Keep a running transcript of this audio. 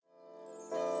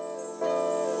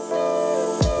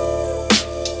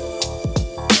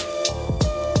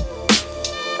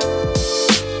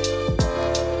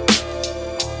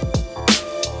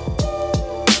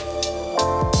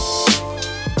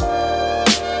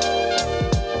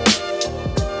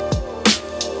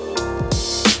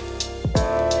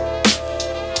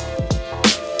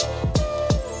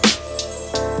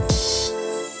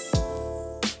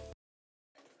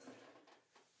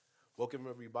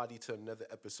everybody, to another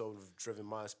episode of Driven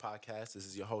Minds Podcast. This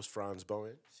is your host, Franz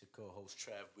Bowen. It's your co-host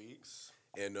Trav Weeks.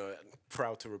 And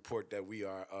proud to report that we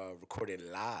are recording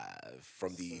live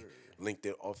from the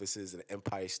LinkedIn offices in the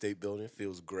Empire State Building.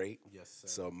 Feels great. Yes, sir.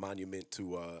 It's a monument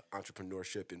to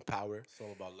entrepreneurship and power. It's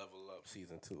all about level up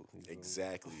season 2.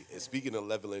 Exactly. And speaking of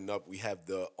leveling up, we have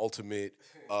the ultimate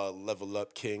level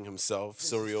up king himself,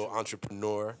 serial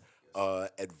entrepreneur,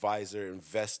 advisor,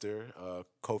 investor,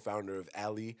 co-founder of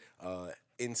Ali,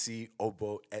 NC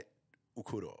Obo et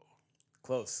Ukuro.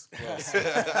 Close.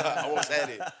 Almost had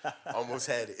it.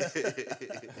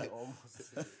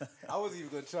 I wasn't even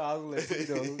gonna try. I was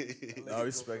like, I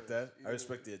respect that. I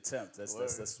respect the attempt. That's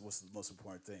what's the most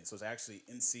important thing. So it's actually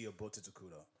NC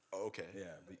Obotetukudo. Oh, okay. Yeah,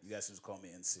 but you guys just call me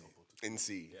NC.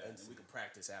 NC. Yeah, and we can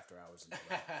practice after hours.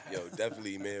 Yo,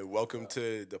 definitely, man. Welcome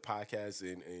to the podcast,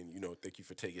 and thank you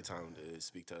for taking time to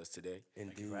speak to us today.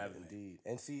 Indeed.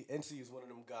 NC is one of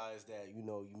them guys that you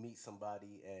meet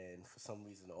somebody, and for some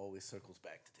reason it always circles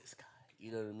back to this guy.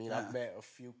 You know what I mean? I've met a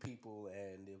few people,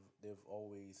 and they've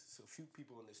always a few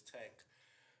people in this tech,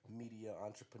 media,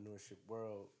 entrepreneurship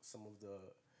world. Some of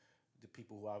the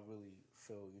people who I really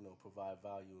feel, provide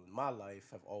value in my life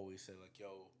have always said, like,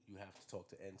 yo, you have to talk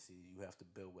to NC, you have to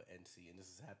build with NC, and this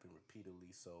has happened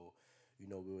repeatedly. So,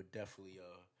 we were definitely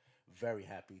very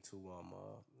happy to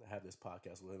have this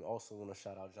podcast with him. Also want to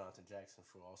shout out Jonathan Jackson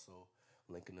for also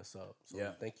linking us up.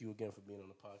 So thank you again for being on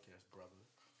the podcast, brother.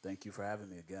 Thank you for having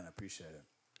me again. I appreciate it.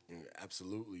 Yeah,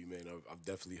 absolutely, man. I've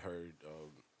definitely heard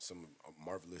some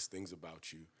marvelous things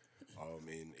about you,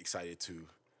 and excited to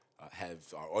have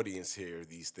our audience hear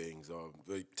these things.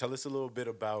 Tell us a little bit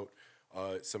about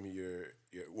some of your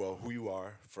who you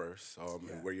are first,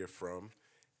 and where you're from,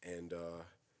 and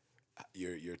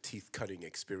your teeth cutting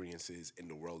experiences in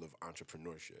the world of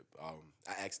entrepreneurship.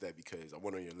 I asked that because I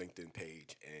went on your LinkedIn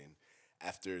page, and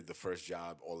after the first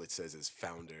job, all it says is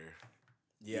founder.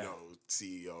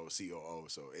 CEO, COO.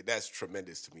 So that's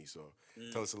tremendous to me. So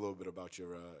tell us a little bit about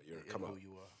your come up. Who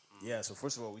you are. Yeah, so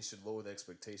first of all, we should lower the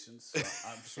expectations.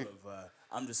 So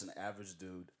I'm just an average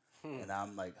dude, and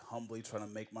I'm like humbly trying to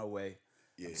make my way.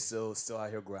 Yeah. I'm still out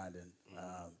here grinding.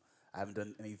 I haven't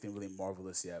done anything really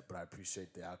marvelous yet, but I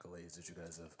appreciate the accolades that you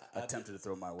guys have attempted to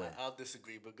throw my way. I'll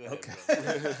disagree, but go ahead.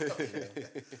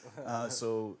 Okay.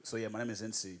 So my name is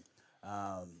NC.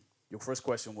 Your first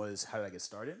question was, how did I get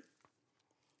started?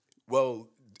 Well,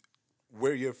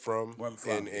 where you're from, Where I'm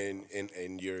from.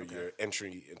 and your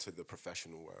entry into the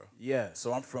professional world. Yeah,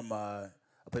 so I'm from a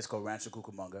place called Rancho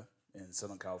Cucamonga in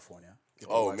Southern California.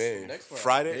 Oh man, next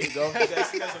Friday. There you go. You guys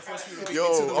are the first people to Yo,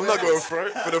 get into the I'm not going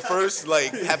reference. front. For the first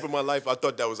half of my life, I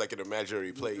thought that was like an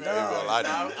imaginary place. I ain't gonna lie to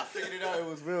you. I figured it out. It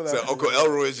was real. So Uncle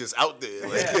Elroy is just out there.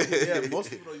 Yeah, most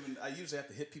people don't even. I usually have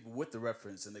to hit people with the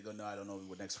reference, and they go, "No, I don't know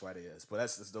what next Friday is." But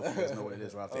that's dope. You guys know what it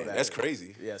is right off the bat. That's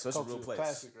crazy. Yeah, so it's a real place.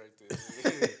 Classic right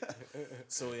there.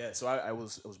 So I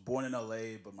was born in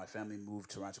LA, but my family moved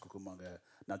to Rancho Cucamonga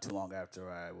not too long after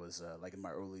I was like in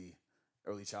my early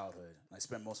childhood. I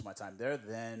spent most of my time there.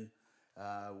 Then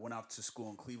went out to school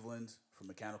in Cleveland for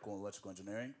mechanical and electrical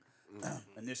engineering.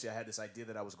 Initially, I had this idea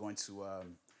that I was going to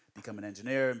become an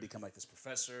engineer and become like this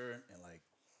professor and like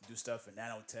do stuff in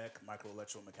nanotech, micro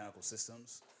electro mechanical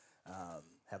systems.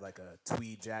 Have like a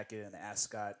tweed jacket and an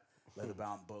ascot,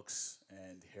 leather-bound books,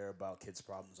 and hear about kids'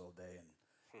 problems all day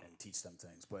and teach them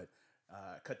things. But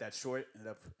I cut that short,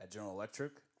 ended up at General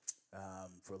Electric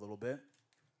for a little bit.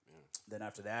 Then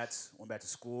after that, went back to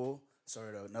school,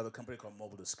 started another company called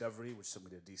Mobile Discovery, which took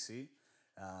me to DC.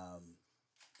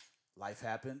 Life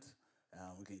happened.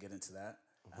 We can get into that.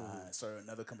 Started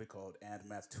another company called And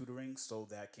Math Tutoring,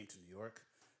 sold that, came to New York,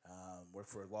 worked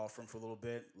for a law firm for a little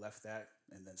bit, left that,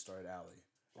 and then started Ali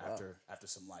after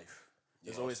some life.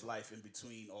 There's always life in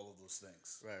between all of those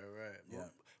things. Right. Yeah.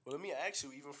 Well, let me ask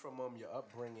you, even from your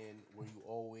upbringing, were you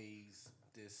always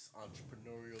this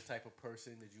entrepreneurial type of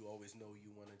person? Did you always know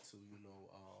you wanted to,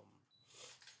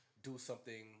 do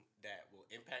something that will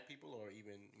impact people, or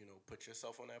even, put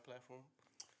yourself on that platform?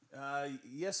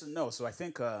 Yes and no. So I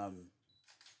think,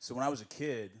 so when I was a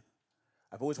kid,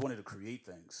 I've always wanted to create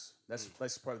things.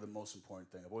 That's probably the most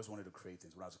important thing. I've always wanted to create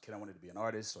things. When I was a kid, I wanted to be an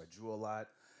artist, so I drew a lot.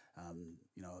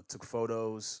 Took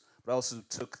photos, but I also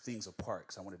took things apart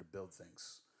because I wanted to build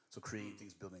things. So creating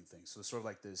things, building things. So it's sort of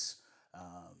like this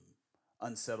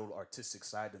unsettled artistic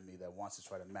side to me that wants to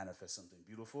try to manifest something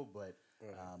beautiful. But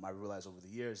I realized over the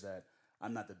years that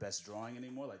I'm not the best drawing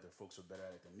anymore. Like, the folks are better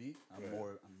at it than me. I'm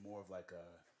more of like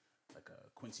a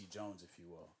Quincy Jones, if you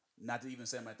will. Not to even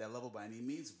say I'm at that level by any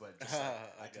means, but just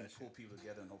I can pull people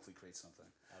together and hopefully create something.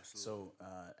 Absolutely. So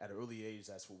at an early age,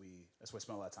 that's what I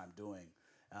spent a lot of time doing.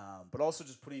 But also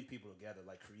just putting people together,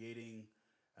 like creating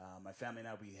My family and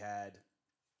I, we had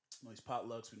these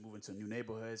potlucks. We move into new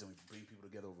neighborhoods and we bring people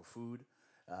together over food.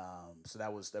 So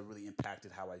that really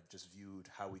impacted how I just viewed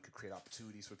how we could create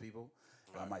opportunities for people.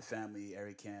 My family,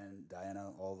 Eric, Ken,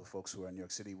 Diana, all the folks who are in New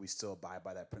York City, we still abide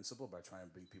by that principle by trying to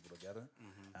bring people together.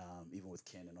 Even with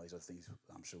Ken and all these other things,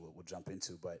 I'm sure we'll jump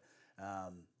into. But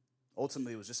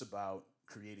ultimately, it was just about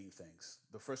creating things.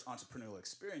 The first entrepreneurial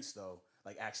experience, though,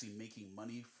 like actually making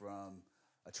money from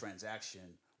a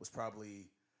transaction, was probably.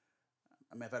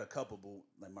 I mean, I've had a couple, but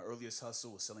like my earliest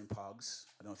hustle was selling Pogs.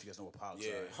 I don't know if you guys know what Pogs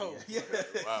Yeah. are. Oh, yeah.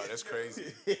 Wow, that's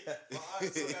crazy.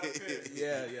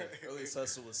 Yeah. Earliest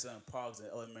hustle was selling Pogs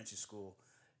at elementary school.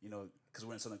 You know, because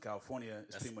we're in Southern California,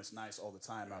 it's pretty much nice all the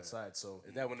time outside. So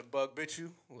Is that when the bug bit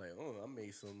you? Like, oh, I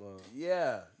made some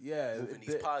yeah. moving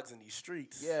these pogs in these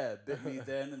streets. Yeah, it bit me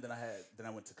then, and then I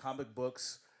went to comic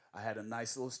books. I had a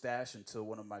nice little stash until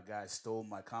one of my guys stole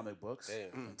my comic books.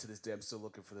 Damn. And to this day, I'm still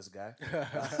looking for this guy.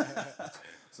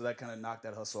 So that kind of knocked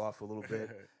that hustle off a little bit.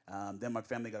 Then my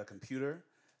family got a computer,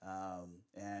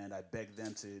 and I begged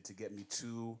them to get me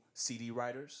 2 CD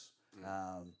writers.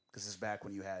 Because it's back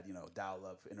when you had,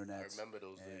 dial-up internet. I remember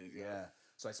those days. Yeah.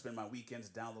 So I spend my weekends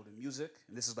downloading music,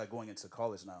 and this is like going into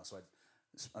college now. So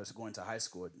I was going to high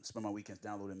school. I'd spend my weekends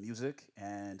downloading music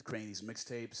and creating these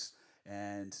mixtapes,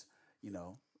 and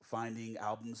finding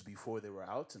albums before they were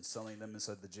out and selling them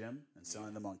inside the gym and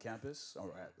selling them on campus,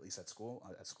 or at least at school.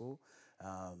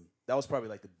 That was probably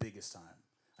like the biggest time.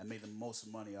 I made the most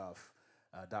money off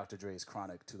Dr. Dre's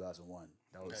Chronic 2001.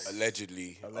 That was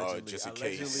Allegedly, just in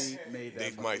case made that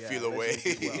Dave money. might feel away.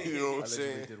 Did well. You know what I'm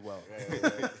saying? Did well.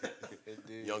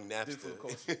 Young Did for the Napster.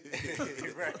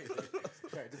 culture.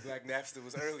 Right. The Black Napster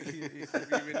was early. You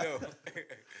didn't even know.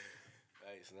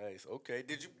 Nice. Okay.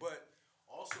 Did you? But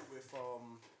also with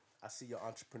I see your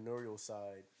entrepreneurial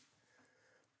side.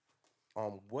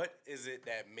 What is it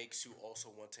that makes you also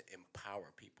want to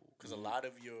empower people? Because a lot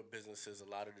of your businesses, a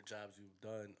lot of the jobs you've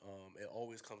done, it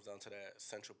always comes down to that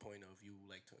central point of you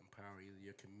like to empower either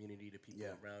your community, the people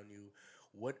around you.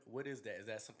 What is that? Is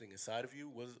that something inside of you?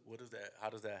 What is that? How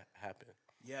does that happen?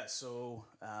 Yeah, so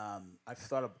I've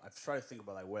tried to think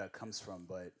about like where that comes from,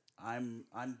 but I'm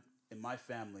in my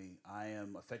family. I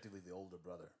am effectively the older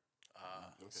brother.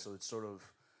 Okay. So it's sort of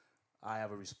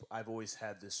I've always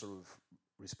had this sort of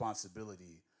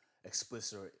responsibility,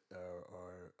 explicit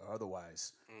or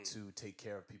otherwise, to take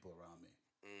care of people around me.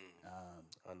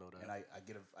 I know that. And I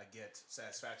get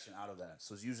satisfaction out of that.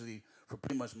 So it's usually for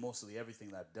pretty much mostly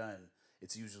everything that I've done.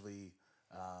 It's usually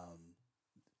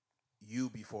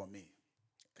you before me.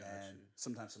 And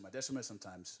sometimes to my detriment,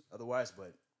 sometimes otherwise,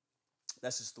 but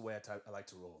that's just the way I like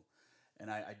to roll. And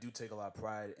I do take a lot of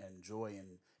pride and joy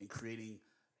in creating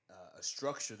a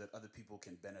structure that other people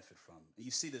can benefit from. And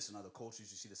you see this in other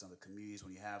cultures, you see this in other communities.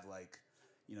 When you have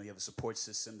you have a support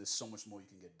system, there's so much more you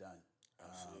can get done.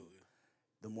 Absolutely.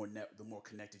 The more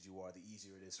connected you are, the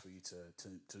easier it is for you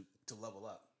to level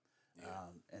up. Yeah.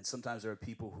 And sometimes there are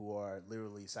people who are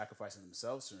literally sacrificing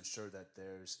themselves to ensure that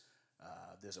there's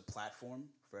a platform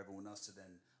for everyone else to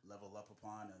then level up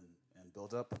upon and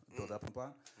build up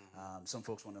upon. Some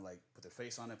folks want to like put their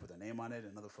face on it, put their name on it,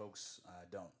 and other folks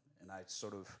don't. And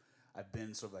I've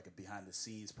been sort of like a behind the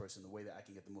scenes person. The way that I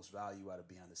can get the most value out of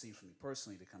behind the scenes for me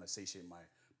personally to kind of satiate my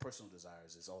personal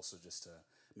desires is also just to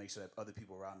make sure that other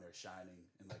people around me are shining.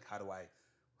 And like, how do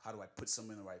I put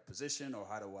someone in the right position, or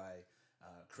how do I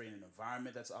create an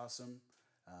environment that's awesome?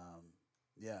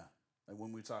 Like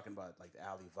when we were talking about like the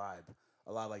alley vibe,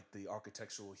 a lot of like the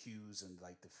architectural hues and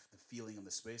like the feeling of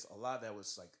the space, a lot of that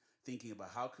was like thinking about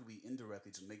how could we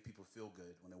indirectly to make people feel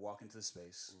good when they walk into the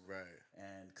space. Right.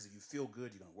 And because if you feel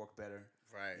good, you're going to work better.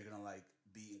 Right. You're going to like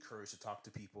be encouraged to talk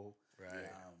to people. Right.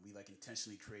 We like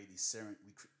intentionally create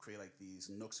create like these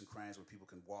nooks and crannies where people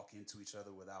can walk into each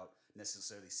other without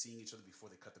necessarily seeing each other before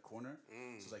they cut the corner.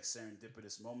 So it's like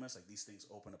serendipitous moments, like these things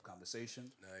open up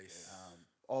conversation. Nice.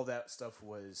 All that stuff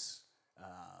was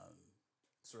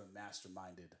sort of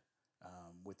masterminded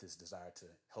with this desire to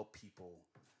help people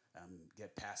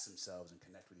get past themselves and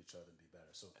connect with each other and be better.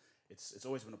 So it's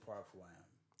always been a part of who I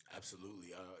am.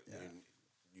 Absolutely. And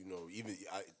even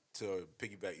to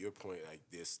piggyback your point, like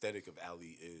the aesthetic of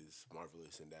Alley is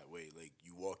marvelous in that way. Like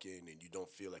you walk in and you don't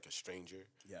feel like a stranger.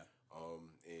 Yeah.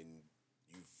 And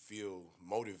you feel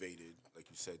motivated, like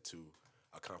you said, to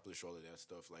accomplish all of that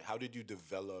stuff. Like, how did you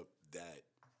develop that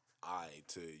eye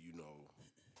to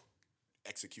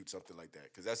execute something like that?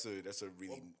 Because that's a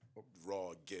really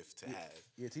raw gift to have.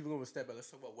 Yeah, to even go a step back, let's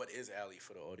talk about what is Alley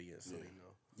for the audience, so they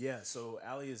know. Yeah, so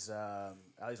Alley is one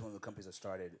of the companies I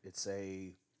started.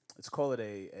 Let's call it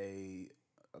a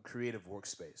creative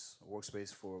workspace, a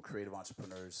workspace for creative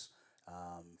entrepreneurs.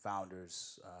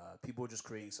 founders, people just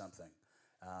creating something.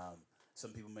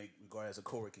 Some people may regard it as a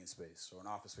co-working space or an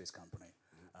office space company.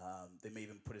 They may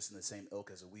even put us in the same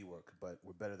ilk as a WeWork, but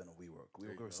we're better than a WeWork.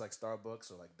 WeWork is like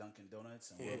Starbucks or like Dunkin'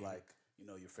 Donuts, and we're like,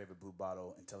 your favorite blue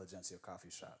bottle Intelligentsia coffee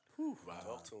shop. Wow.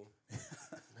 Talk to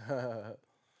him.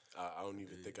 I don't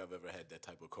even think I've ever had that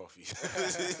type of coffee.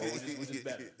 Well, we're just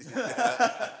better.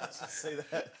 Say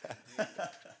that.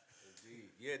 Indeed.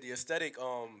 Yeah, the aesthetic.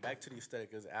 Back to the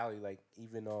aesthetic is alley. Like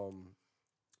even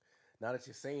now that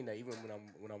you're saying that, even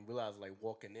when I'm realizing like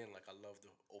walking in, like I love the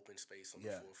open space on the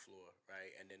Yeah. fourth floor,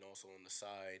 right? And then also on the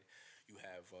side, you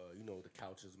have the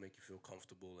couches make you feel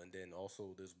comfortable, and then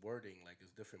also there's wording, like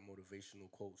there's different motivational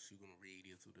quotes you're gonna read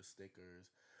either through the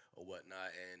stickers or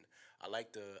whatnot. And I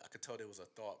could tell there was a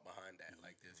thought behind that.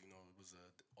 Like it was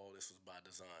all this was by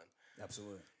design.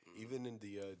 Absolutely. Even in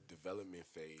the development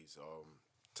phase,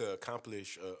 to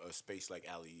accomplish a space like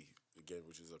Alley, again,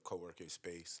 which is a co-working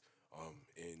space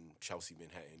in Chelsea,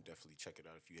 Manhattan, definitely check it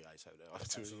out if you guys have that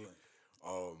opportunity.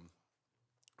 Absolutely.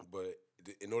 But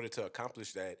in order to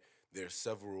accomplish that, there's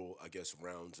several, I guess,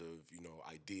 rounds of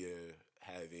idea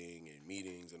having and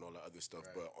meetings and all the other stuff.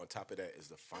 Right. But on top of that is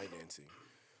the financing.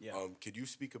 Yeah. Could you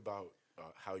speak about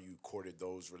how you courted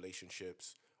those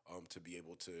relationships to be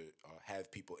able to have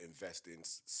people invest in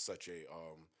such a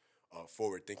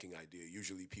forward-thinking idea?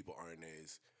 Usually, people aren't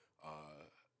as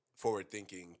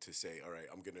forward-thinking to say, "All right,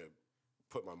 I'm gonna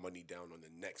put my money down on the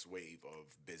next wave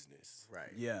of business."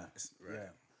 Right. Yeah. Right.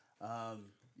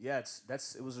 Yeah.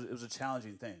 It was a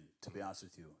challenging thing, to be honest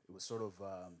with you. It was sort of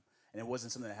and it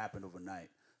wasn't something that happened overnight.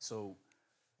 So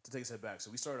to take a step back, so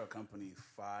we started our company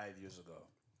 5 years ago.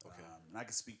 Okay. And I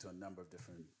can speak to a number of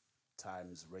different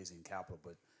times raising capital,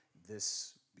 but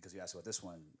this, because you asked about this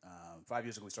one, 5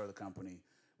 years ago we started the company.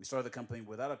 We started the company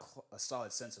without a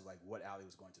solid sense of like what Alley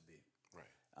was going to be.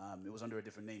 Right. It was under a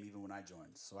different name even when I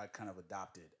joined, so I kind of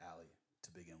adopted Alley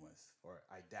to begin with, or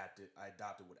I adopted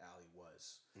what Alley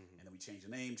was, and then we changed the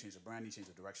name, changed the branding, changed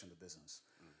the direction of the business.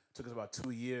 Took us about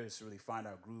 2 years to really find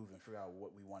our groove and figure out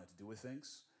what we wanted to do with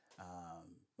things.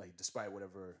 Like despite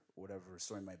whatever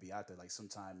story might be out there, like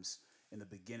sometimes in the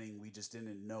beginning we just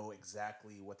didn't know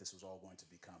exactly what this was all going to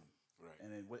become. Right.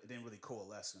 And it didn't really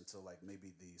coalesce until like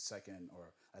maybe the second,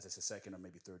 or as I said, second or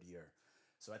maybe third year.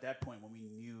 So at that point, when we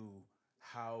knew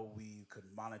how we could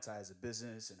monetize the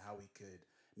business and how we could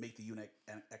make the unit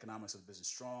economics of the business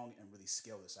strong and really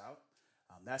scale this out,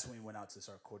 that's when we went out to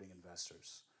start courting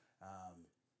investors.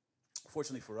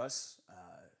 Fortunately for us,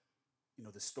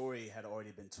 the story had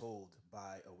already been told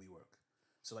by a WeWork.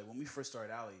 So like when we first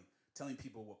started Alley, telling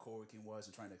people what co-working was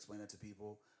and trying to explain that to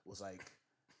people was like,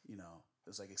 it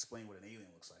was like explain what an alien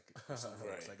looks like. For some folks.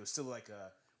 Right. Like it was still like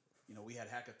we had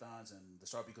hackathons and the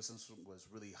startup ecosystem was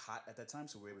really hot at that time,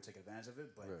 so we were able to take advantage of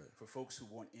it. But for folks who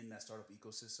weren't in that startup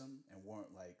ecosystem and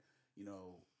weren't like,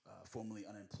 formerly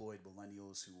unemployed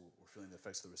millennials who were feeling the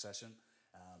effects of the recession,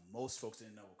 most folks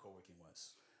didn't know what co-working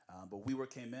was. But WeWork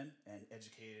came in and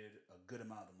educated a good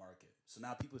amount of the market. So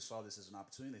now people saw this as an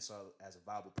opportunity. They saw it as a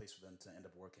viable place for them to end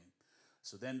up working.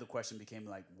 So then the question became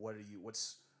like, what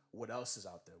else is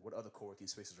out there? What other co-working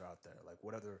spaces are out there? Like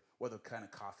what other kind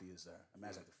of coffee is there?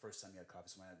 Imagine like the first time you had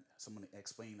coffee, someone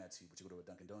explaining that to you, but you go to a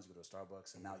Dunkin' Donuts, you go to a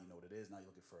Starbucks, and now you know what it is. Now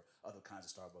you're looking for other kinds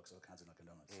of Starbucks, other kinds of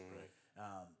Dunkin' Donuts.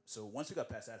 Right. So once we got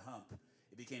past that hump,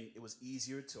 it was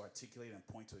easier to articulate and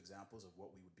point to examples of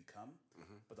what we would become.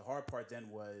 But the hard part then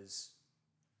was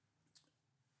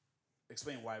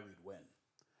explain why we'd win.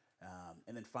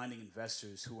 And then finding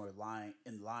investors who are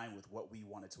in line with what we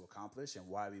wanted to accomplish and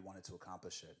why we wanted to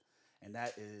accomplish it. And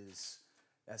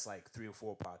that's like 3 or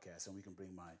 4 podcasts, and we can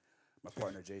bring my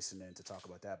partner Jason in to talk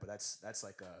about that. But that's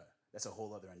a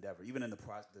whole other endeavor. Even in the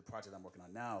project I'm working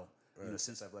on now,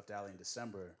 since I've left Alley in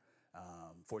December,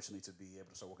 fortunately to be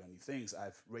able to start working on new things,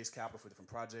 I've raised capital for different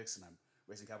projects, and I'm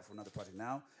raising capital for another project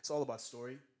now. It's all about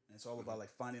story, and it's all about like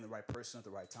finding the right person at the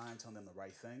right time, telling them the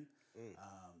right thing.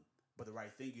 But the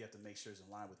right thing you have to make sure is in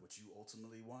line with what you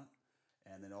ultimately want,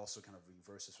 and then also kind of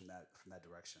reverses from that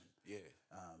direction. Yeah.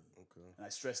 Okay. And I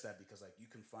stress that because like you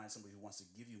can find somebody who wants to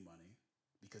give you money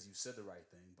because you said the right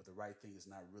thing, but the right thing is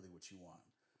not really what you want.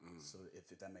 So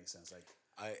if that makes sense, like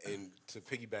And to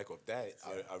piggyback off that,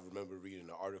 I remember reading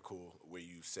an article where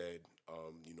you said,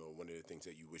 one of the things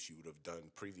that you wish you would have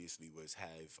done previously was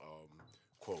have,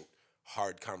 quote,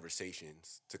 hard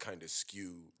conversations to kind of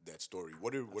skew that story.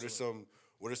 What are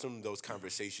some of those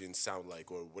conversations sound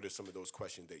like, or what are some of those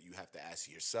questions that you have to ask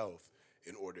yourself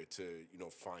in order to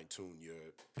fine tune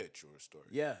your pitch or story?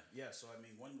 Yeah. So I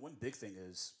mean, one big thing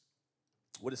is,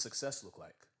 what does success look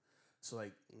like? So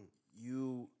like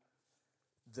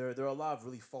there are a lot of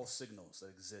really false signals that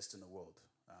exist in the world.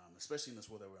 especially in this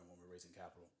world that we're in when we're raising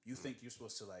capital. You think you're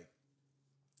supposed to like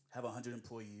have 100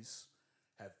 employees,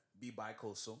 have be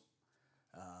bi-coastal,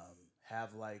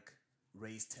 have like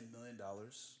raised $10 million,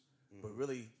 but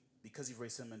really because you've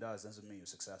raised $10 million doesn't mean you're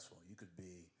successful. You could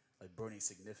be like burning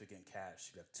significant cash.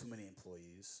 You could have too many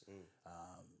employees.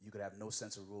 You could have no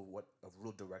sense of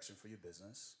real direction for your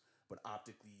business. But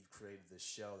optically, you've created this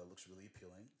shell that looks really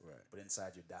appealing. Right. But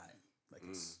inside, you're dying. Like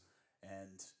it's,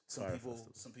 and some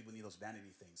people need those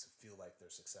vanity things to feel like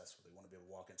they're successful. They want to be able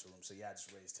to walk into a room and say, "Yeah, I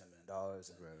just raised $10 million,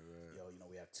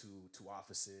 and we have two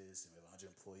offices and we have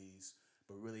 100 employees."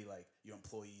 But really, like your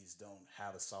employees don't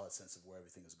have a solid sense of where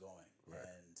everything is going,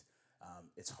 and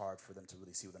it's hard for them to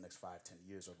really see where the next 5-10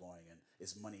 years are going, and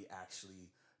is money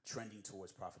actually trending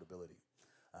towards profitability?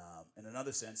 In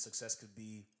another sense, success could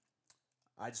be,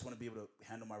 I just want to be able to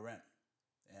handle my rent,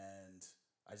 and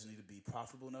I just need to be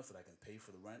profitable enough that I can pay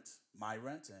for the rent, my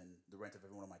rent, and the rent of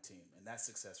everyone on my team, and that's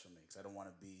success for me because I don't want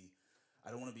to be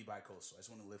bi-coastal. I just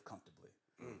want to live comfortably.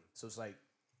 So it's like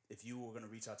if you were going to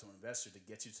reach out to an investor to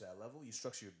get you to that level, you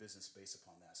structure your business based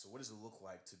upon that. So what does it look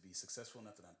like to be successful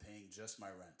enough that I'm paying just my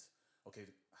rent? Okay,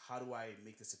 how do I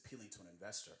make this appealing to an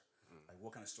investor? Like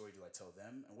what kind of story do I tell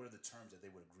them, and what are the terms that they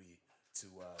would agree to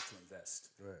invest?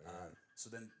 So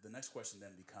then the next question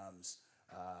then becomes,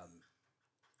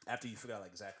 after you figure out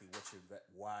like exactly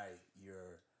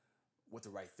what the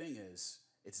right thing is,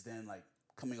 it's then like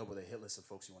coming up with a hit list of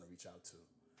folks you want to reach out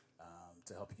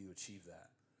to help you achieve that.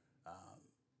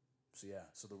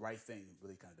 So the right thing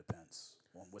really kind of depends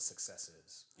on what success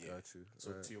is. Got you.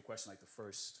 So to your question, like the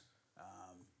first,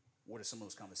 what are some of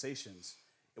those conversations?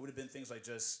 It would have been things like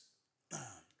just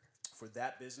for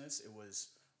that business, it was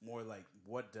more like,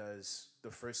 what does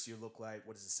the first year look like?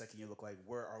 What does the second year look like?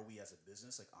 Where are we as a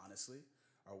business? Like honestly,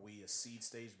 are we a seed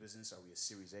stage business? Are we a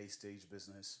Series A stage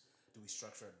business? Do we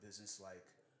structure our business like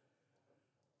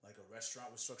a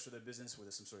restaurant would structure their business, where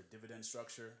there's some sort of dividend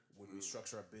structure? Would we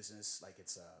structure our business like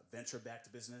it's a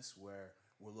venture-backed business where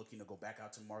we're looking to go back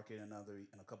out to market in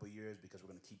a couple of years because we're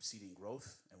going to keep seeding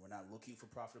growth and we're not looking for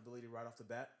profitability right off the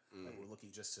bat? Like we're looking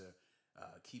just to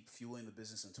keep fueling the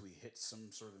business until we hit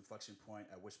some sort of inflection point,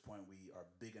 at which point we are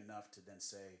big enough to then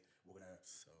say we're going to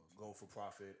go for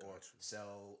profit or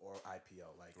sell or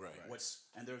IPO. Like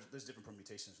and there's different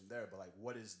permutations from there, but like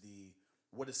what does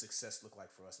success look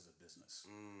like for us as a business?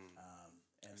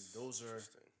 And those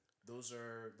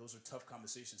are tough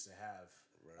conversations to have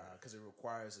because it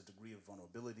requires a degree of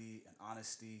vulnerability and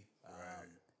honesty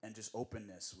and just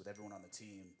openness with everyone on the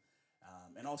team,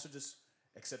 and also just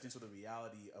accepting sort of the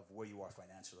reality of where you are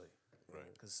financially.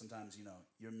 Because sometimes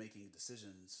you're making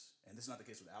decisions, and this is not the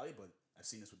case with Ali, but I've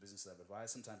seen this with businesses I've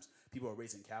advised. Sometimes people are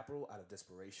raising capital out of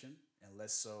desperation, and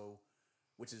less so,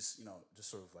 which is just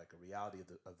sort of like a reality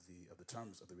of the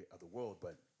terms of the world.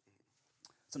 But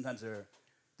sometimes they're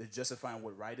justifying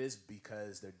what right is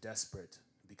because they're desperate,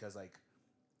 because like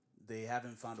they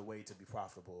haven't found a way to be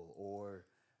profitable, or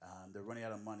they're running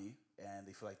out of money, and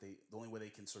they feel like the only way they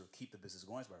can sort of keep the business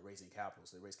going is by raising capital.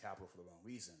 So they raise capital for the wrong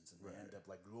reasons, and they end up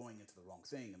like growing into the wrong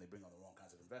thing, and they bring on the wrong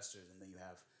kinds of investors, and then you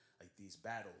have like these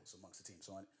battles amongst the team.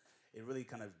 So it really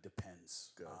kind of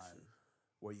depends on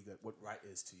where you what right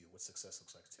is to you, what success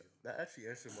looks like to you. That actually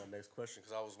answered my next question,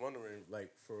 because I was wondering,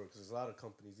 like, because there's a lot of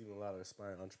companies, even a lot of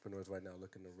aspiring entrepreneurs right now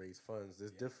looking to raise funds.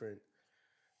 There's different.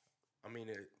 I mean,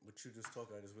 what you just talking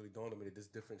about is really dawned on me that there's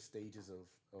different stages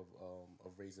of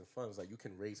raising funds. Like you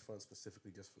can raise funds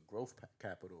specifically just for growth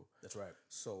capital. That's right.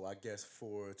 So I guess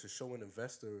to show an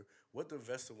investor what the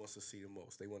investor wants to see the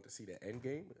most, they want to see the end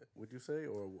game. Would you say,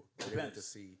 or they want to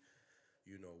see,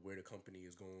 where the company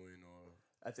is going, or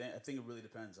I think it really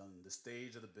depends on the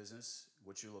stage of the business,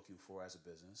 what you're looking for as a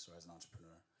business or as an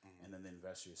entrepreneur, and then the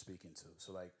investor you're speaking to.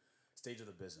 So like stage of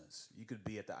the business, you could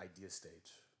be at the idea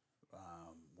stage,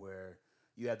 where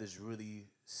you have this really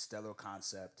stellar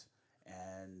concept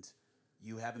and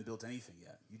you haven't built anything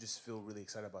yet. You just feel really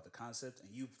excited about the concept, and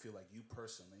you feel like you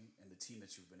personally and the team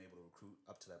that you've been able to recruit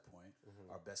up to that point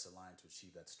are best aligned to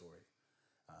achieve that story.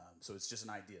 So it's just an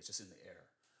idea. It's just in the air.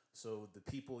 So the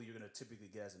people you're going to typically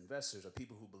get as investors are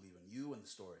people who believe in you and the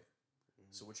story.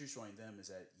 So what you're showing them is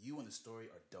that you and the story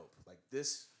are dope. Like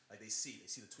this, like they see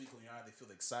the twinkle in your eye. They feel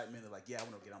the excitement. They're like, yeah, I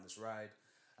want to get on this ride.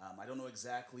 I don't know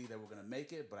exactly that we're going to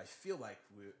make it, but I feel like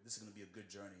this is going to be a good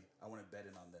journey. I want to bet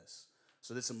in on this.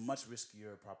 So this is a much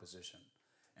riskier proposition.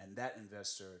 And that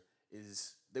investor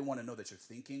they want to know that you're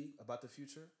thinking about the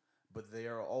future, but they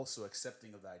are also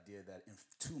accepting of the idea that in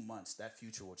 2 months, that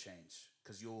future will change.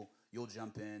 Because you'll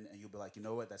jump in and you'll be like, you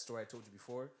know what, that story I told you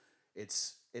before,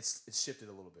 it's shifted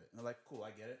a little bit. And they're like, cool,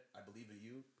 I get it. I believe in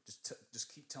you.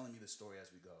 Just keep telling me the story as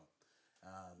we go.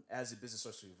 As the business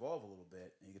starts to evolve a little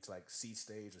bit, and you get to like seed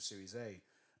stage or Series A,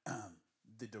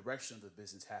 the direction of the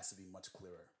business has to be much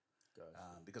clearer.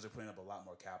 Because they're putting up a lot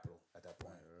more capital at that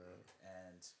point.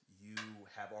 And you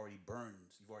have already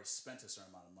you've already spent a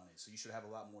certain amount of money. So you should have a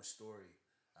lot more story,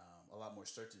 a lot more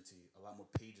certainty, a lot more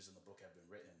pages in the book have been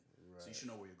written. So you should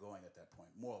know where you're going at that point,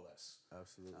 more or less.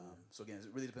 Absolutely. So again, it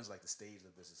really depends like the stage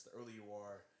of the business. The earlier you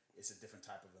are, it's a different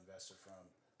type of investor from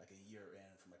like a year in,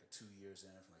 from like a 2 years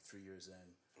in, from like 3 years in.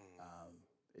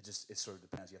 It sort of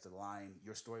depends. You have to align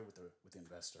your story with the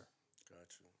investor.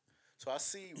 Gotcha. So I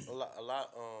see a lot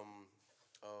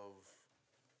of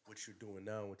what you're doing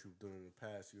now, what you've done in the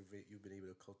past. You've been able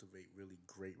to cultivate really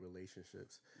great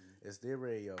relationships. Is there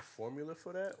a formula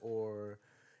for that, or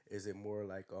is it more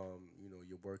like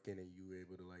you're working and you're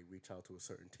able to like reach out to a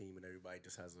certain team and everybody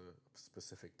just has a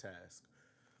specific task?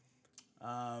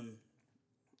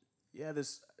 Yeah,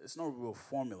 there's no real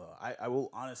formula. I will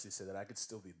honestly say that I could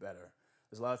still be better.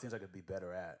 There's a lot of things I could be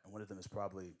better at, and one of them is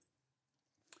probably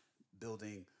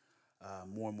building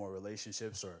more and more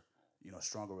relationships, or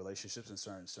stronger relationships in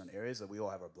certain areas. That we all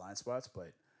have our blind spots,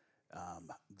 but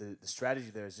the strategy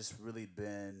there has just really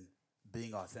been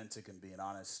being authentic and being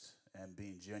honest and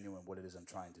being genuine what it is I'm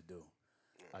trying to do.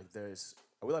 Like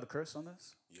are we allowed to curse on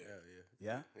this? Yeah.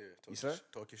 Yeah? Talk You sure?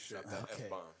 Talk your shit. That Okay.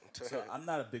 F-bomb. So I'm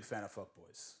not a big fan of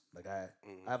fuckboys. Like I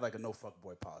have like a no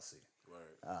fuckboy policy.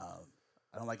 Right.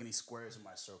 I don't like any squares in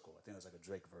my circle. I think it's like a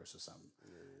Drake verse or something.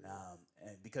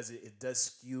 And because it does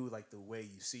skew like the way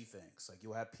you see things. Like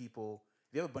you'll have people,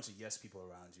 if you have a bunch of yes people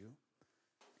around you,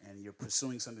 and you're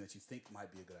pursuing something that you think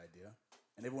might be a good idea,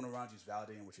 and everyone around you is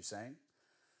validating what you're saying,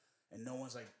 and no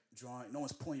one's like no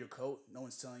one's pulling your coat, no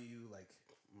one's telling you like,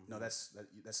 no, that's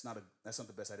not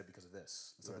the best idea because of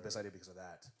this. That's not the best idea because of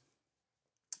that.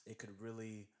 It could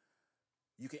really,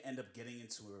 you could end up getting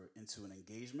into an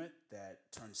engagement that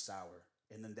turns sour,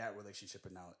 and then that relationship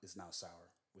is now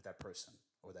sour with that person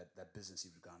or that business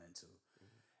you've gone into.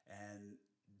 And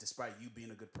despite you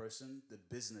being a good person, the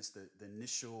business, the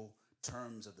initial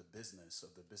terms of the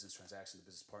business transaction, the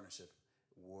business partnership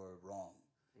were wrong.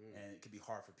 And it can be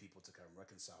hard for people to kind of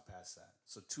reconcile past that.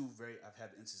 So I've had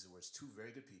instances where it's two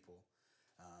very good people,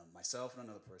 myself and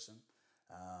another person,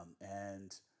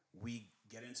 and we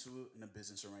get into it in a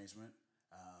business arrangement,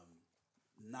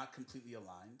 not completely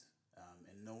aligned,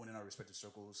 and no one in our respective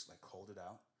circles like called it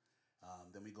out.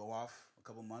 Then we go off a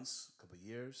couple months, a couple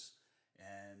years,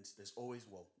 and there's always,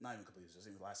 not even a couple years, it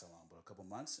doesn't even last that long, but a couple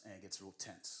months, and it gets real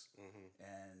tense.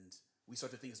 And we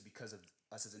start to think it's because of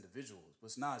us as individuals, but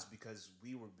it's not. It's because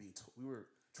we were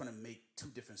trying to make two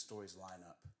different stories line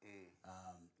up,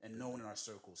 and no one in our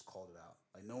circles called it out.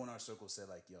 Like no one in our circles said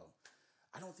like, "Yo,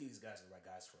 I don't think these guys are the right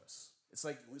guys for us." It's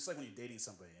like when you're dating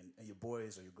somebody and your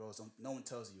boys or your girls no one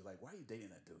tells you like, "Why are you dating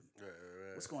that dude?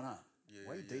 Right. What's going on?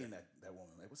 Why are you dating that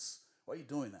woman? Like why are you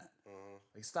doing that?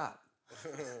 Like stop."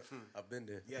 I've been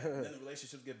there. Yeah, and then the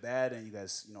relationships get bad, and you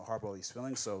guys, harbor all these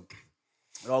feelings. So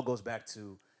it all goes back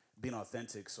to being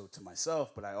authentic. So to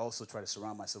myself, but I also try to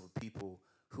surround myself with people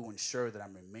who ensure that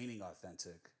I'm remaining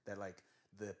authentic. That like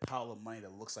the pile of money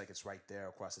that looks like it's right there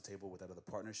across the table with that other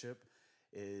partnership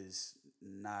is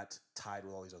not tied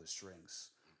with all these other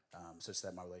strings, such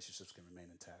that my relationships can remain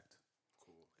intact.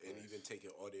 Cool. And even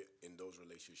taking audit in those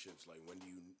relationships, like when do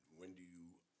you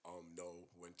know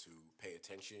when to pay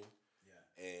attention?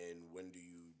 Yeah. And when do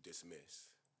you dismiss?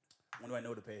 When do I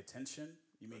know to pay attention?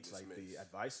 You mean to like the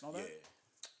advice and all that?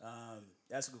 Yeah.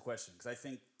 That's a good question, because I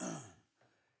think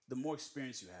the more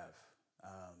experience you have,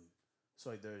 so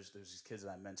like there's these kids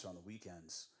that I mentor on the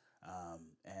weekends,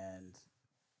 and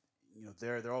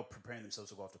they're all preparing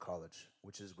themselves to go off to college,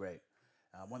 which is great.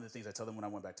 One of the things I tell them when I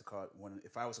went back to college,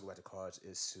 if I was to go back to college,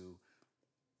 is to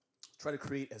try to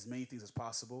create as many things as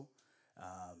possible.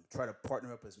 Try to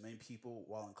partner up as many people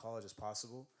while in college as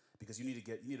possible, because you need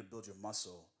to build your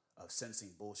muscle of sensing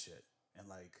bullshit and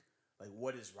like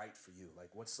what is right for you, like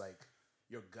what's like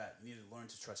your gut. You need to learn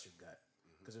to trust your gut,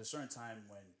 because there's a certain time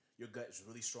when your gut is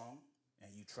really strong and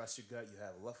you trust your gut. You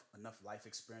have enough life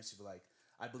experience to be like,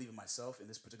 I believe in myself in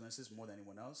this particular instance more than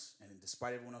anyone else, and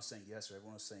despite everyone else saying yes or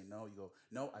everyone else saying no, you go,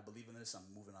 no, I believe in this, I'm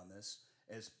moving on this.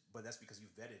 But that's because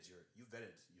you've vetted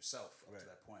yourself up to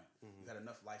that point. You've had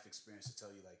enough life experience to tell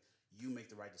you like you make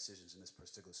the right decisions in this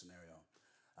particular scenario.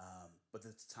 But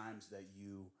the times that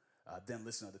you then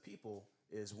listen to other people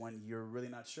is when you're really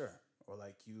not sure, or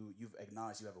like you've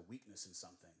acknowledged you have a weakness in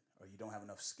something, or you don't have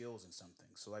enough skills in something.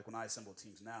 So like when I assemble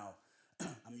teams now,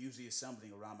 I'm usually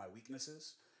assembling around my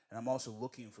weaknesses, and I'm also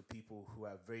looking for people who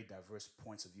have very diverse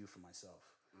points of view for myself.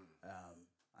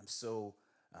 I'm so,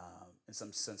 in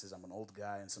some senses, I'm an old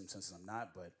guy. In some senses, I'm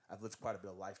not. But I've lived quite a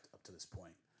bit of life up to this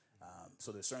point.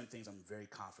 So there's certain things I'm very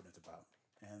confident about,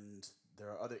 and there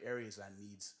are other areas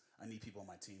I need people on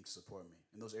my team to support me.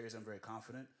 In those areas I'm very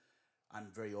confident, I'm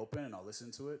very open and I'll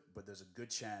listen to it. But there's a good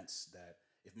chance that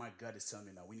if my gut is telling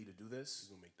me now we need to do this,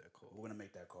 You're gonna make that call. we're gonna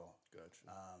make that call. Gotcha.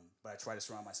 But I try to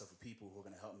surround myself with people who are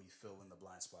gonna help me fill in the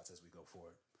blind spots as we go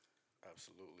forward.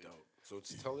 Absolutely. Dope. So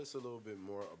tell us a little bit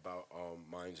more about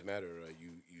Minds Matter.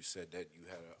 You said that you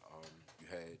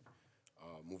had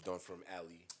moved on from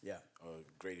Ali. Yeah.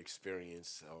 Great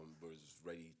experience. Was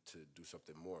ready to do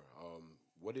something more.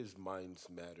 What is Minds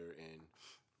Matter,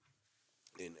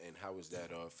 and how is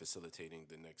that facilitating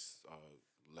the next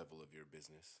level of your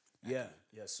business? Yeah.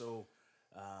 So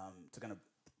to kind of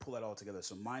pull that all together,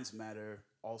 so Minds Matter,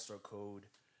 All Star Code,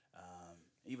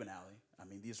 even Ali. I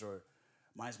mean,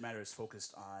 Minds Matter is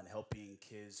focused on helping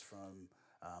kids from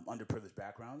underprivileged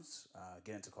backgrounds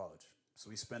get into college. So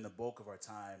we spend the bulk of our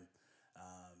time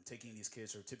taking these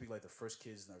kids who are typically like the first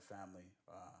kids in their family,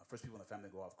 first people in the family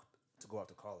to go off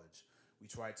to college. We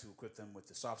try to equip them with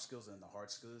the soft skills and the hard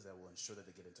skills that will ensure that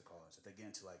they get into college, that they get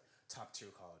into like top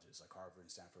tier colleges like Harvard and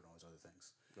Stanford and all those other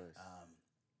things. Nice.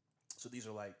 So these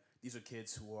are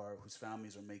kids whose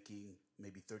families are making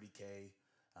maybe 30K,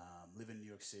 live in New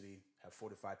York City, have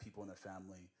 4 to 5 people in their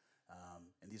family,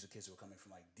 and these are kids who are coming from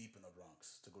like deep in the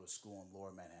Bronx to go to school in Lower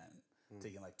Manhattan,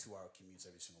 taking like 2-hour commutes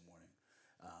every single morning.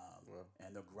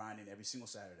 And they're grinding every single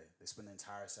Saturday. They spend the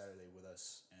entire Saturday with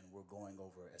us, and we're going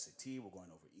over SAT, we're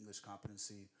going over English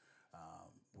competency,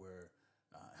 we're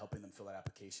helping them fill out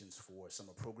applications for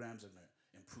summer programs that are going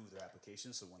to improve their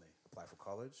applications so when they apply for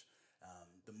college.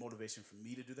 The motivation for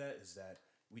me to do that is that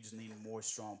we just need more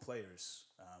strong players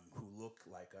who look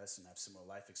like us and have similar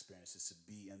life experiences to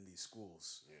be in these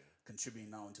schools,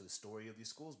 contributing not only to the story of these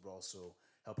schools, but also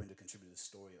helping to contribute to the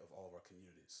story of all of our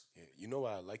communities. Yeah, you know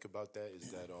what I like about that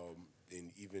is that,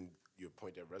 and even your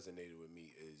point that resonated with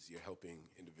me is you're helping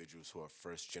individuals who are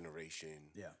first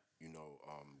generation, Yeah.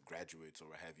 graduates or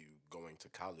what have you going to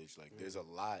college. Like, there's a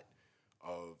lot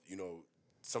of,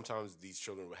 sometimes these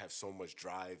children will have so much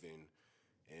drive and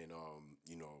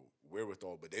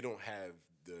wherewithal, but they don't have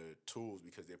the tools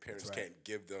because their parents That's right. can't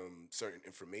give them certain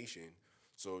information.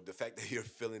 So the fact that you're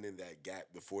filling in that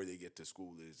gap before they get to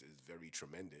school is very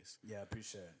tremendous. Yeah, I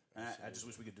appreciate it. And I just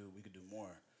wish we could do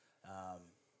more.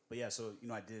 But yeah, so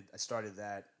I started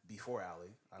that before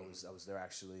Ali. I was there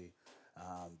actually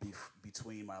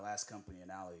between my last company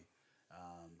and Ali,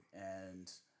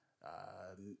 and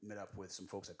met up with some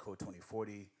folks at Code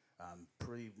 2040.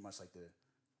 Pretty much like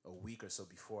a week or so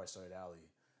before I started Ali.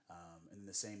 And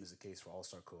the same is the case for All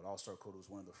Star Code. All Star Code was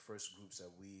one of the first groups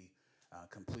that we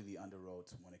completely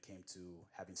underwrote when it came to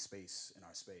having space in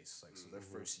our space. Like, so their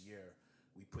first year,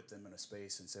 we put them in a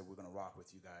space and said, we're going to rock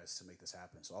with you guys to make this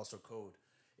happen. So All Star Code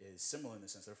is similar in the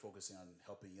sense they're focusing on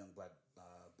helping young black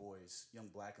boys, young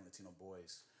black and Latino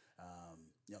boys,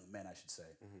 young men, I should say,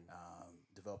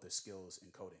 develop their skills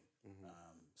in coding.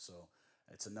 So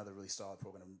it's another really solid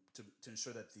program to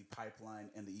ensure that the pipeline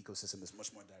and the ecosystem is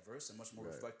much more diverse and much more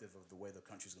reflective of the way the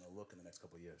country's going to look in the next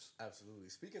couple of years. Absolutely.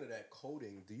 Speaking of that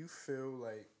coding, do you feel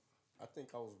like, I think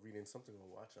I was reading something on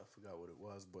Watch, I forgot what it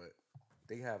was, but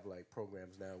they have like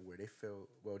programs now where they feel,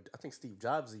 well, I think Steve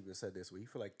Jobs even said this, where you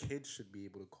feel like kids should be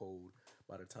able to code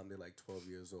by the time they're like 12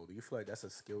 years old. Do you feel like that's a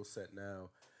skill set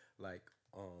now, like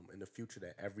in the future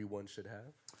that everyone should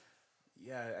have?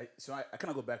 Yeah, so I kind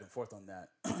of go back and forth on that,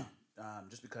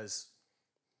 just because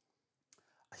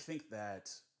I think that.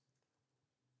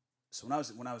 So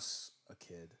when I was a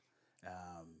kid,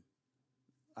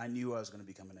 I knew I was going to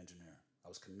become an engineer. I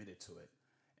was committed to it,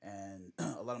 and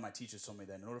a lot of my teachers told me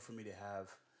that in order for me to have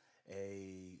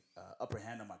a upper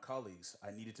hand on my colleagues, I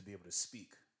needed to be able to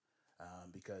speak,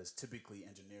 because typically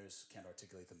engineers can't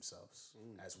articulate themselves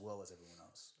as well as everyone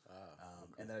else,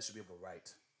 and that I should be able to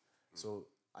write. So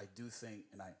I do think,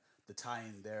 the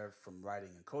tie-in there from writing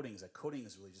and coding is that coding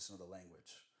is really just another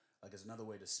language. Like, it's another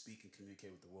way to speak and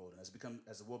communicate with the world. And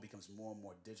as the world becomes more and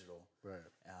more digital,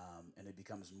 and it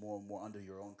becomes more and more under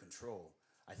your own control,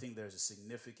 I think there's a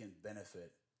significant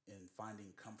benefit in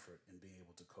finding comfort in being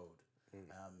able to code.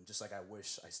 Just like I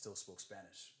wish I still spoke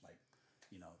Spanish. Like,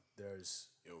 there's...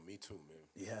 Yo, me too, man.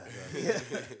 Yeah.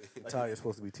 Talia's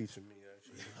supposed to be teaching me,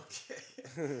 actually.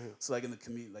 Okay. So like in the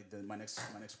community, like my next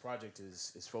project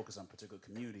is focused on particular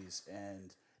communities,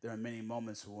 and there are many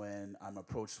moments when I'm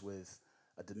approached with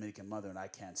a Dominican mother and I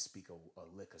can't speak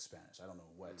a lick of Spanish. I don't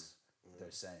know what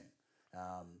they're saying,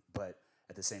 but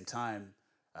at the same time,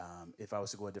 if I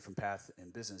was to go a different path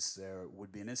in business, there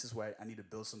would be an instance where I need to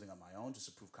build something on my own, just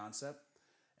to prove concept,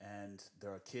 and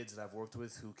there are kids that I've worked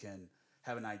with who can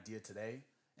have an idea today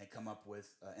and come up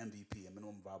with a MVP, a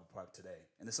minimum viable product today.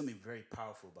 And there's something very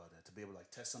powerful about that, to be able to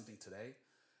like test something today,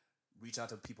 reach out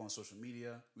to people on social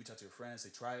media, reach out to your friends, say,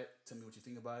 try it, tell me what you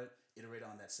think about it, iterate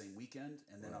on that same weekend,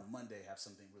 and then on Monday have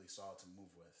something really solid to move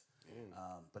with.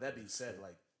 But that being said,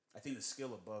 like I think the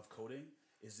skill above coding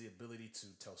is the ability to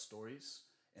tell stories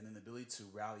and then the ability to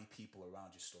rally people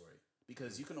around your story.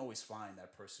 Because you can always find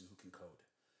that person who can code.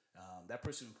 That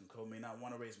person who can code may not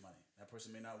want to raise money. That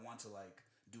person may not want to like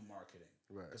do marketing.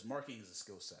 Right. Because marketing is a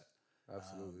skill set.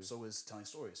 Absolutely. So is telling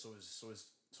stories. So is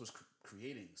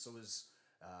creating. So is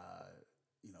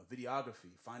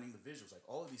videography, finding the visuals. Like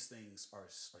all of these things are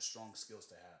strong skills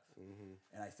to have.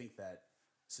 And I think that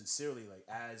sincerely, like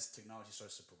as technology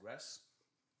starts to progress,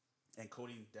 and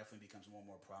coding definitely becomes more and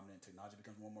more prominent, technology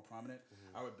becomes more and more prominent,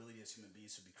 our ability as human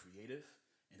beings to be creative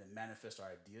and to manifest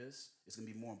our ideas is going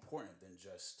to be more important than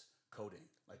just coding.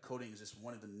 Like coding is just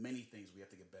one of the many things we have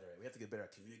to get better at. We have to get better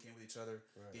at communicating with each other,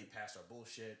 getting past our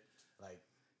bullshit, like,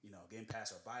 getting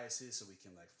past our biases so we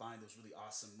can like find those really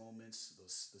awesome moments,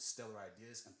 those stellar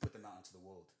ideas and put them out into the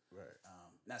world. Right.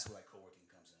 And that's where like co-working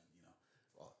comes in,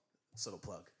 well, subtle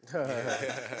plug.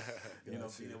 Being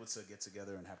able to get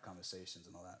together and have conversations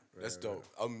and all that. That's dope.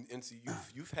 And see,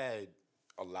 you've had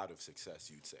a lot of success,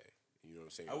 you'd say. You know what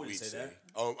I'm saying? I wouldn't say that.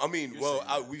 I mean, You're well,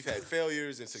 saying that. we've had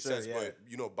failures and success, yeah.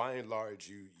 but by and large,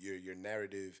 your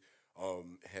narrative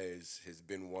has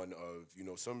been one of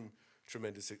some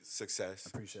tremendous success.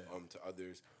 Appreciate it. To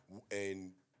others,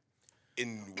 and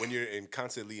when you're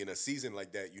constantly in a season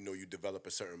like that, you develop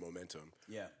a certain momentum.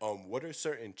 Yeah. What are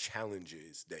certain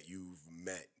challenges that you've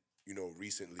met,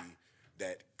 recently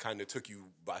that kind of took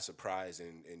you by surprise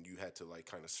and you had to like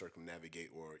kind of circumnavigate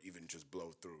or even just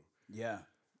blow through? Yeah.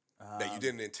 That you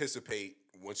didn't anticipate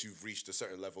once you've reached a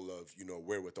certain level of,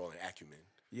 wherewithal and acumen.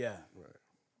 Yeah. Right.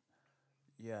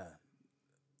 Yeah.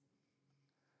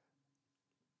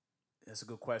 That's a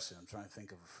good question. I'm trying to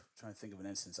think of an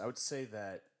instance. I would say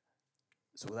that,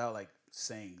 so without like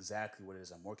saying exactly what it is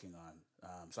I'm working on.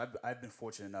 So I've been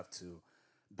fortunate enough to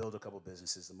build a couple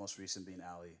businesses, the most recent being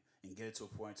Alley, and get it to a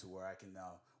point to where I can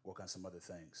now work on some other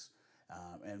things.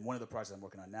 And one of the projects I'm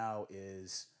working on now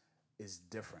is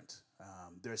different.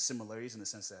 There are similarities in the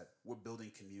sense that we're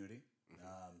building community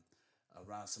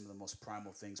around some of the most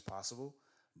primal things possible,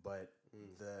 but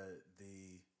the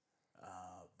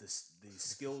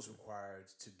skills required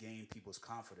to gain people's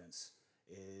confidence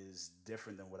is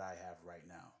different than what I have right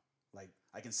now. Like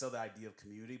I can sell the idea of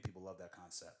community, people love that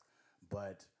concept,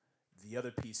 but the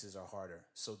other pieces are harder.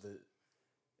 So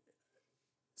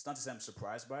it's not to say I'm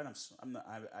surprised by it.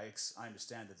 I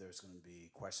understand that there's going to be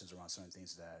questions around certain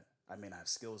things that I may not have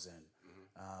skills in.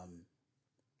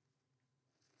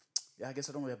 Yeah, I guess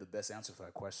I don't really have the best answer for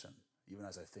that question, even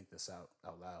as I think this out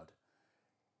loud.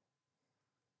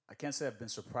 I can't say I've been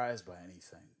surprised by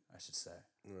anything, I should say.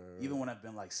 Right. Even when I've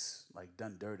been like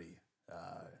done dirty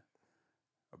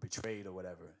or betrayed or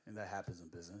whatever, and that happens in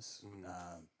business,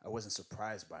 I wasn't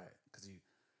surprised by it because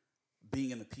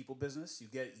being in the people business, you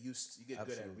get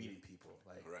good at reading people.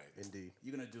 Like, right, indeed,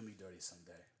 you're gonna do me dirty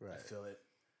someday. Right. I feel it.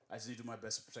 I just need to do my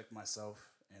best to protect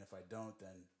myself, and if I don't,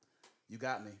 then you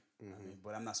got me. I mean,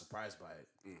 but I'm not surprised by it.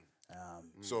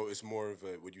 So it's more of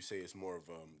would you say it's more of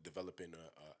developing a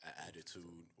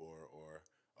attitude or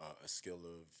a skill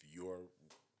of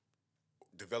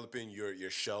developing your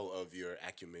shell of your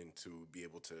acumen to be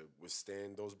able to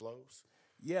withstand those blows?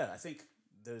 Yeah, I think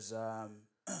there's I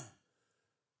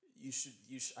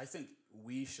think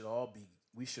we should all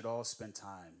spend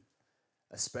time,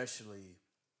 especially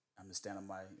I'm gonna stand on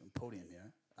my podium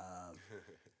here.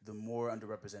 The more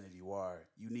underrepresented you are,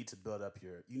 you need to build up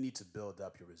your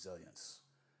resilience,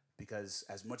 because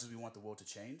as much as we want the world to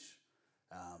change,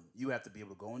 you have to be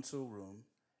able to go into a room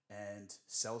and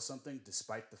sell something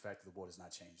despite the fact that the world has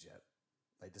not changed yet.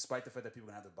 Like despite the fact that people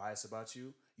are gonna have the bias about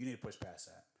you, you need to push past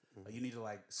that. Like, you need to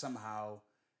like somehow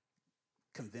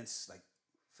finesse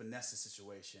the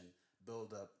situation,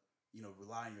 build up,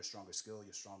 rely on your stronger skill,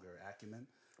 your stronger acumen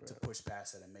to push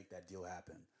past that and make that deal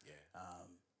happen. Yeah.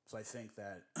 So I think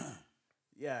that, I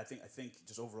think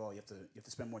just overall you have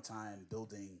to spend more time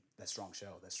building that strong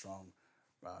shell, that strong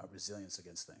resilience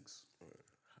against things.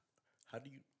 How do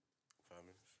you? 5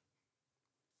 minutes.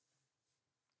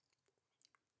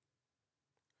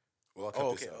 Well, I'll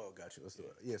cut this out. Oh, got you. Let's do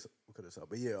it. Yes, we'll cut this out.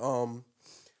 But yeah, I'm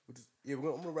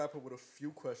gonna wrap up with a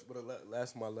few questions. But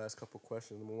my last couple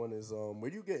questions. Number one is,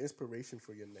 where do you get inspiration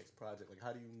for your next project? Like,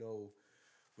 how do you know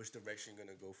which direction you're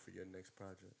gonna go for your next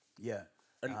project? Yeah.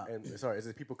 And sorry, is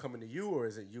it people coming to you or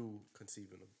is it you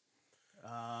conceiving them?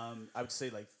 I would say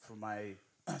like for my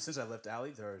since I left Alley,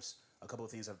 there's a couple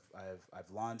of things I've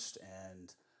launched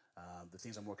and The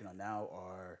things I'm working on now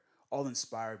are all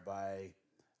inspired by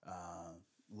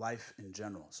life in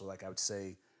general. So like I would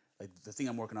say, like the thing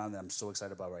I'm working on that I'm so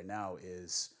excited about right now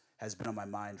has been on my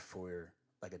mind for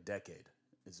like a decade.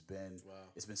 It's been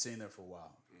sitting there for a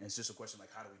while, and it's just a question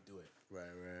like how do we do it?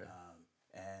 Right.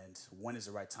 And when is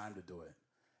the right time to do it?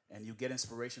 And you get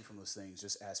inspiration from those things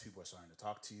just as people are starting to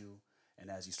talk to you, and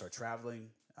as you start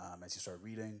traveling, as you start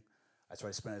reading. I try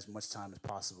to spend as much time as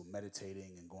possible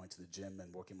meditating and going to the gym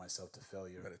and working myself to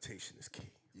failure. Meditation is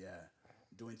key. Yeah,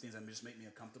 doing things that just make me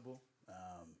uncomfortable.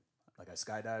 Like I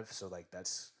skydive, so like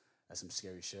that's some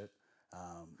scary shit.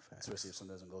 Especially if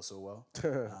something doesn't go so well.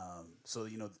 So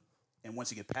and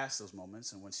once you get past those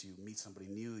moments, and once you meet somebody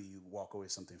new, you walk away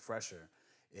with something fresher.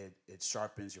 It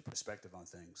sharpens your perspective on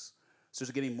things. So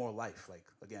just getting more life. Like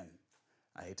again,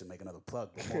 I hate to make another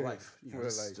plug, but more life. More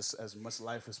life. Just as much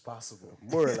life as possible.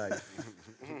 More life.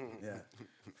 Yeah.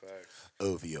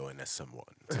 OVO and that's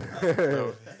someone.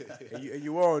 And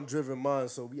you are on Driven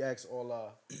Minds, so we ask all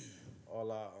our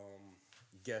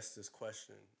guests this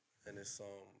question, and it's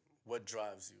what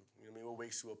drives you? You know what I mean? What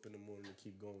wakes you up in the morning to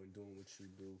keep going, doing what you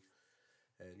do,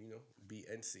 and be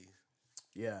NC.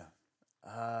 Yeah.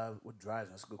 What drives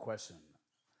me? That's a good question.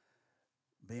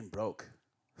 Being broke.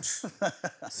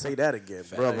 Say that again,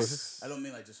 brother. I don't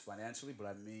mean like just financially, but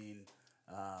I mean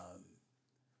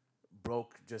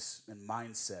broke just in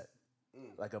mindset.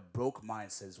 Like a broke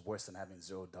mindset is worse than having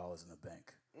 $0 in the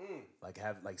bank. Like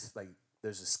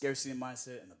there's a scarcity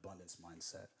mindset and abundance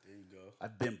mindset. There you go.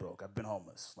 I've been broke. I've been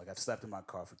homeless. Like I've slept in my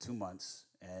car for 2 months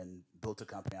and built a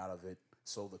company out of it,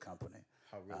 sold the company.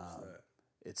 How real is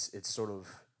that? It's sort of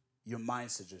your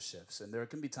mindset just shifts, and there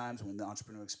can be times when the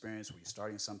entrepreneur experience where you're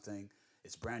starting something,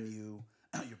 it's brand new,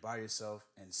 you're by yourself,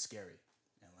 and it's scary,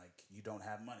 and like you don't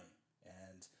have money,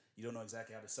 and you don't know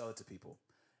exactly how to sell it to people,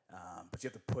 but you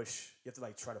have to push. You have to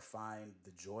like try to find the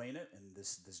joy in it in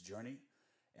this journey,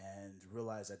 and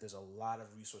realize that there's a lot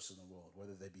of resources in the world,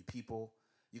 whether they be people.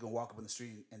 You can walk up in the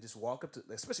street and just walk up to,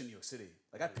 especially in New York City.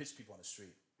 Like I pitch people on the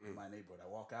street in my neighborhood. I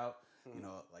walk out,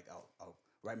 like I'll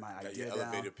write my Got idea your down.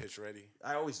 elevator pitch ready.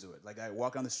 I always do it. Like I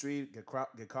walk on the street, get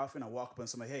coffee, and I walk up and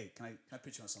somebody, hey, can I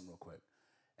pitch you on something real quick?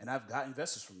 And I've got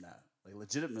investors from that. Like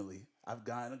legitimately, I've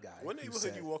gotten a guy. What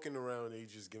neighborhood you walking around and you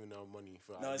just giving out money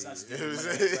for No, ideas? it's not just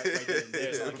right then and there.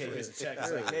 It's like, hey, here's a check.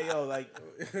 It's like, hey,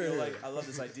 like, I love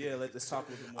this idea. Let's talk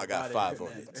a little bit more I got about 5 it.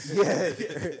 on it.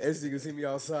 Yeah. As you can see me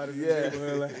outside of the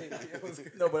neighborhood,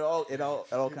 like, No, but it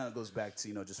all kind of goes back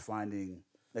to just finding,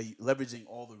 like, leveraging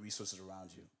all the resources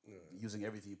around you, using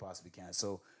everything you possibly can.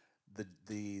 So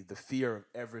the fear of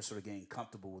ever sort of getting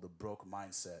comfortable with a broke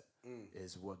mindset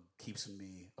is what keeps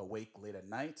me awake late at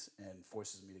night and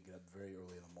forces me to get up very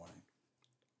early in the morning.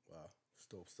 wow, it's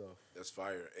dope stuff. That's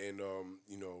fire. And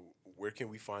where can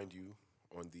we find you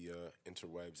on the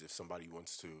interwebs if somebody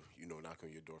wants to, knock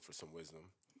on your door for some wisdom?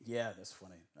 Yeah, that's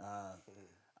funny.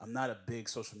 I'm not a big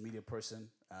social media person.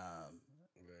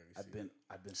 I've been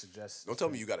suggested. Don't tell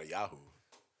me you got a Yahoo.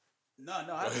 No,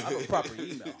 I have a proper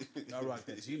email. I rock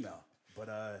that Gmail. But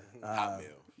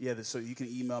Hotmail. Yeah, so you can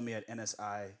email me at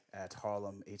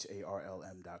nsi@harlem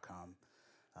harlm.com.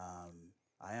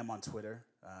 I am on Twitter.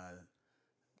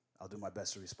 I'll do my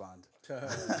best to respond.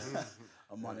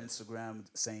 I'm on Instagram,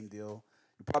 same deal.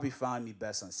 You probably find me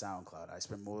best on SoundCloud. I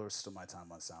spend most of my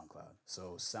time on SoundCloud.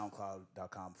 So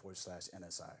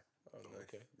soundcloud.com/NSI.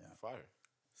 Okay. Yeah. Fire.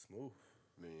 Smooth.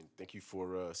 Man, thank you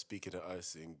for speaking to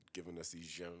us and giving us these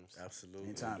gems. Absolutely.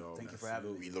 Anytime. And, Thank you for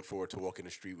having me. We look forward to walking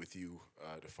the street with you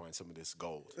to find some of this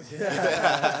gold. Like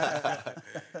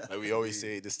we always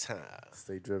say this time.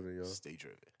 Stay driven, yo. Stay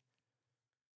driven.